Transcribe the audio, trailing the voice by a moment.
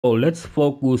Oh, let's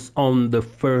focus on the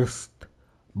first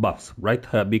buffs, right?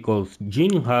 Because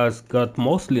Jin has got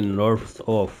mostly nerfs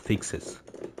or fixes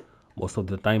most of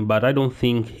the time, but I don't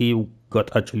think he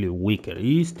got actually weaker.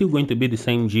 He's still going to be the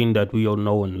same Jin that we all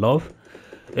know and love,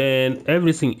 and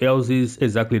everything else is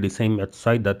exactly the same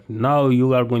outside that. Now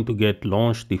you are going to get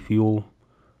launched if you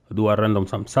do a random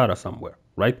samsara somewhere,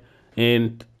 right?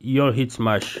 And your hit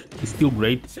smash is still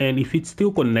great, and if it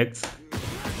still connects,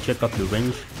 check out the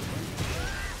range.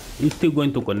 It's still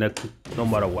going to connect no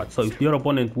matter what. So if your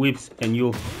opponent whips and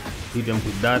you hit them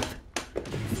with that,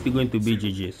 it's still going to be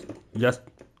GG's. Just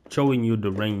showing you the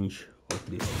range of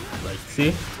this. Like,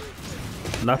 see,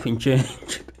 nothing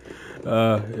changed.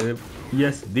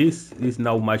 Yes, this is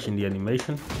now matching the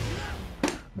animation,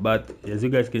 but as you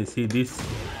guys can see, this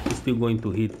is still going to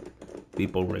hit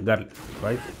people regardless,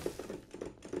 right?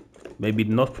 Maybe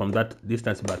not from that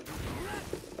distance, but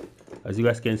as you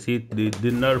guys can see, the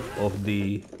nerf of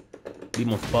the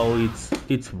Demon's power,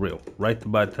 it's real, right?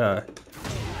 But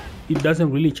it doesn't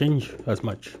really change as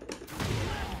much.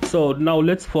 So now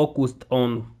let's focus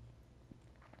on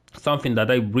something that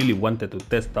I really wanted to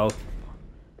test out.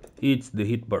 It's the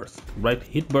hit burst, right?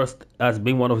 Hit burst has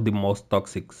been one of the most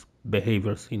toxic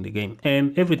behaviors in the game,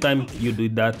 and every time you do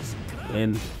that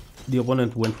and the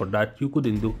opponent went for that, you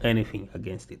couldn't do anything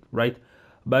against it, right?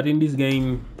 But in this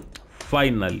game,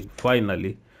 finally,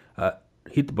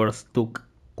 hit burst took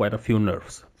quite a few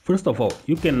nerfs. First of all,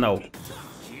 you can now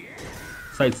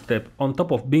sidestep. On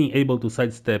top of being able to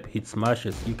sidestep hit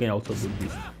smashes, you can also do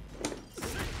this.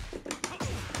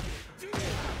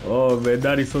 Oh man,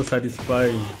 that is so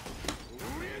satisfying.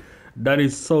 That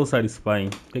is so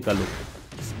satisfying. Take a look.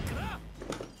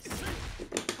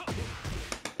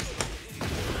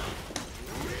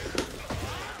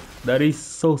 That is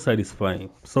so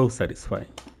satisfying. So satisfying.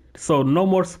 So no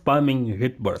more spamming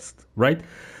hit burst, right?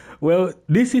 Well,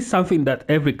 this is something that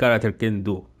every character can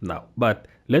do now, but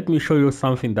let me show you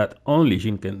something that only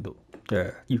Jin can do.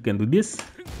 You can do this.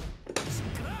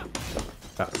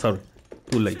 Sorry,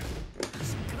 too late.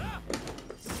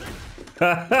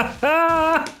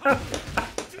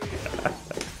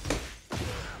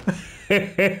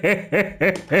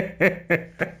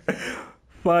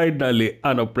 Finally,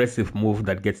 an oppressive move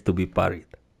that gets to be parried.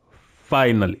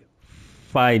 Finally.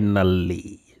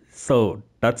 So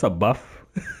that's a buff.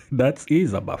 That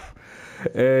is a buff.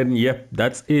 And yep,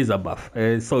 that is a buff.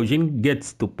 So Jin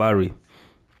gets to parry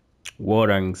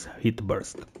Warang's hit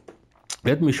burst.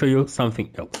 Let me show you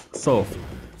something else. So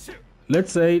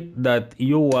let's say that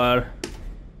you are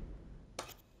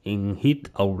in hit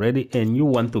already and you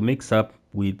want to mix up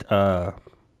with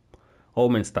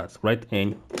Omen stats, right?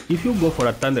 And if you go for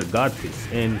a Thunder Godfist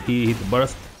and he hit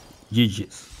burst,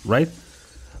 GG's, right?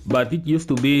 But it used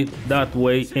to be that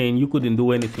way and you couldn't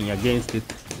do anything against it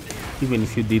even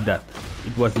if you did that.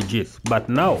 It was the G's. But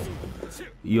now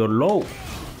your low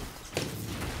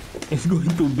is going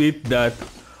to beat that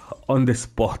on the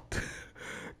spot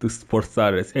for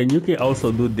starters. And you can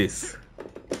also do this.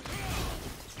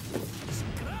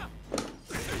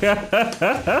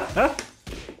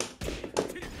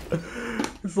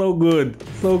 So good,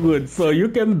 so good. So you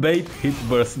can bait hit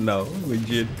burst now with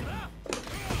Jin.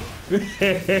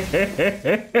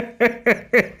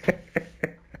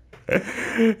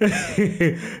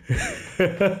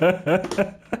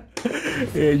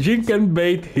 Jin can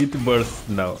bait hit burst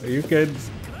now. You can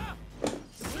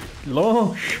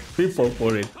launch people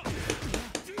for it.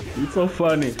 It's so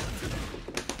funny.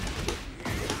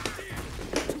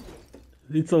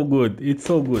 It's so good. It's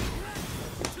so good.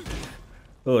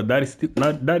 Oh, that is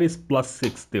that is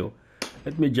 +6 still.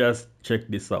 Let me just check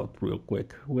this out real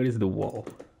quick. Where is the wall?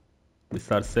 We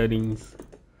start settings,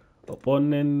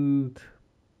 opponent.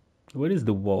 Where is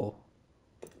the wall?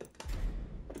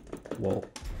 Wall.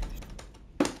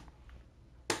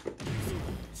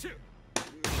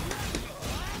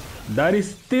 That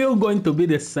is still going to be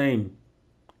the same.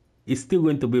 It's still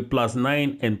going to be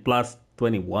 +9 and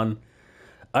 +21.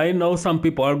 I know some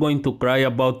people are going to cry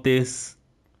about this,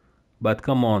 but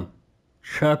come on,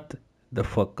 shut the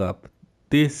fuck up.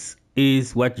 This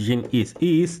is what Jin is.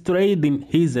 He is trading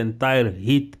his entire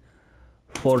hit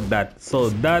for that. So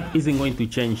that isn't going to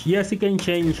change. Yes, it can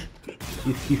change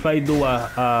if I do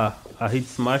a hit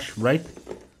smash, right?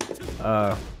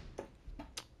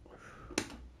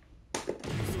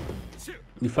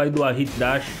 If I do a hit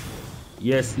dash,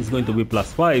 yes, it's going to be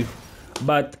 +5.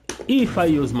 But if I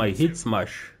use my hit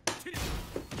smash,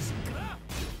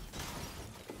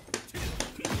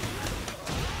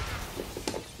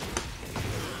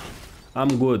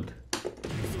 I'm good.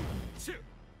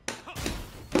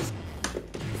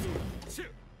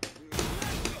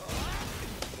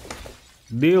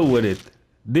 Deal with it.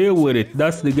 Deal with it.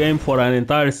 That's the game for an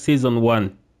entire season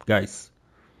 1, guys.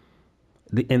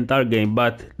 The entire game.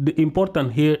 But the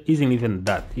important here isn't even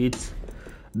that. It's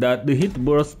that the hit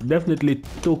burst definitely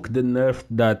took the nerf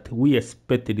that we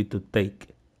expected it to take.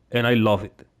 And I love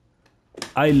it.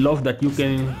 I love that you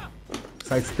can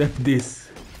sidestep this.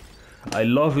 I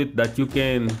love it that you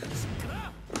can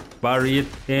parry it,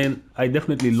 and I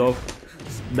definitely love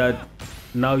that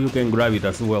now you can grab it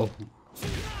as well.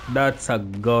 That's a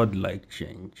godlike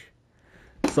change.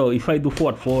 So if I do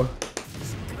forward 4,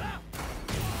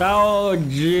 oh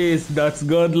jeez, that's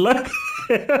godlike.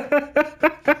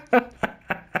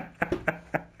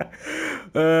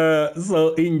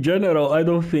 So in general, I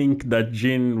don't think that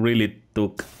Jin really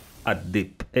took a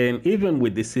dip, and even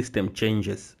with the system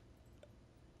changes,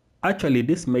 actually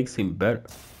this makes him better,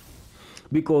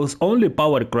 because only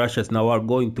power crashes now are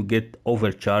going to get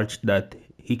overcharged that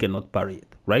he cannot parry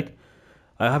it, right?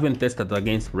 I haven't tested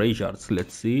against Rayjards,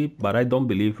 let's see, but I don't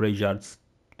believe Rayjards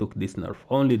took this nerf,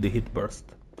 only the hit burst.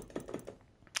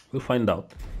 We'll find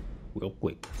out real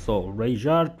quick. So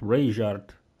Rayjard,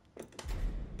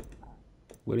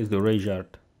 where is the Rayjard?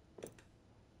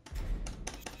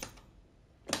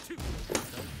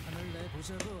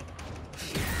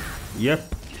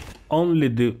 Yep, only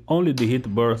the hit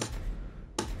burst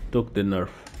took the nerf.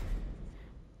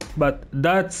 But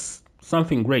that's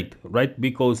something great, right?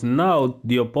 Because now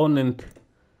the opponent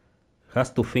has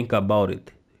to think about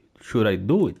it. Should I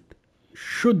do it?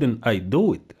 Shouldn't I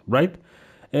do it, right?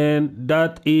 And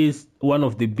that is one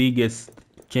of the biggest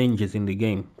changes in the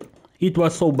game. It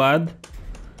was so bad,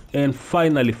 and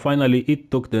finally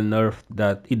it took the nerf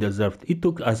that it deserved. It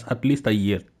took us at least a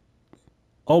year,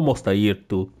 almost a year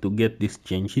to get this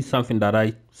change. It's something that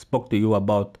I spoke to you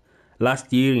about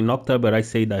last year in October. I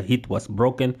said that hit was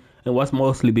broken and was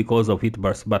mostly because of hit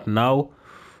burst, but now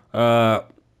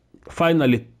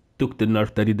finally took the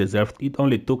nerf that it deserved. It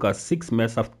only took us 6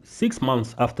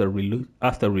 months after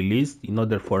release in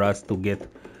order for us to get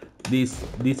this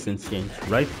decent change,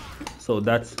 right? So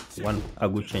that's a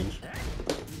good change.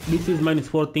 This is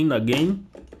 -14 again,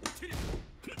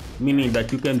 meaning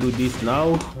that you can do this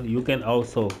now. You can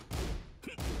also,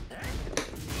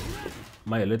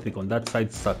 my electric on that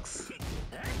side sucks.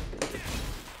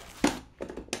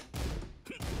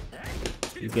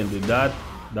 You can do that.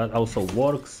 That also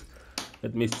works.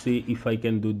 Let me see if I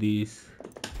can do this.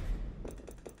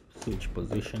 Switch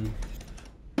position.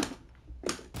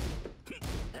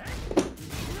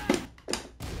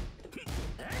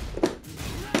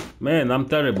 Man, I'm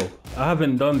terrible. I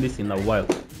haven't done this in a while.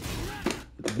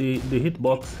 The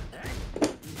hitbox.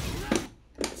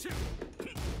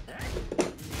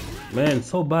 Man,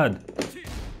 so bad.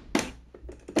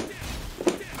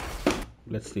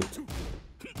 Let's see.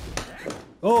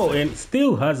 Oh, and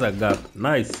still has a gap.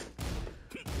 Nice.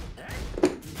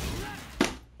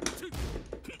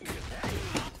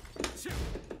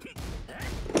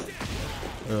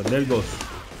 There it goes.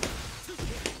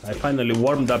 I finally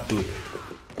warmed up to it.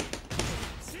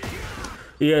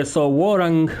 Yeah, so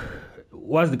Warang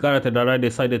was the character that I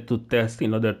decided to test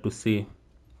in order to see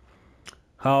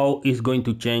how it's going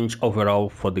to change overall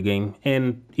for the game.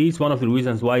 And it's one of the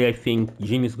reasons why I think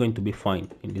Jin is going to be fine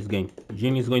in this game.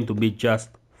 Jin is going to be just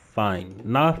fine.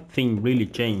 Nothing really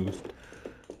changed.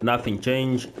 Nothing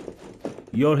changed.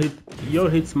 Your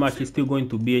hit smash is still going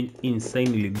to be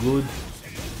insanely good.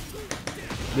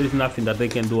 There is nothing that they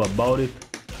can do about it.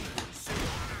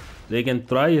 They can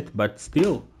try it, but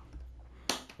still.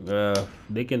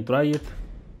 They can try it,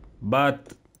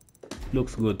 but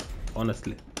looks good,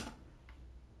 honestly.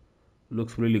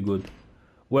 Looks really good.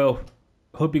 Well,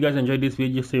 hope you guys enjoyed this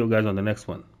video. See you guys on the next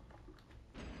one.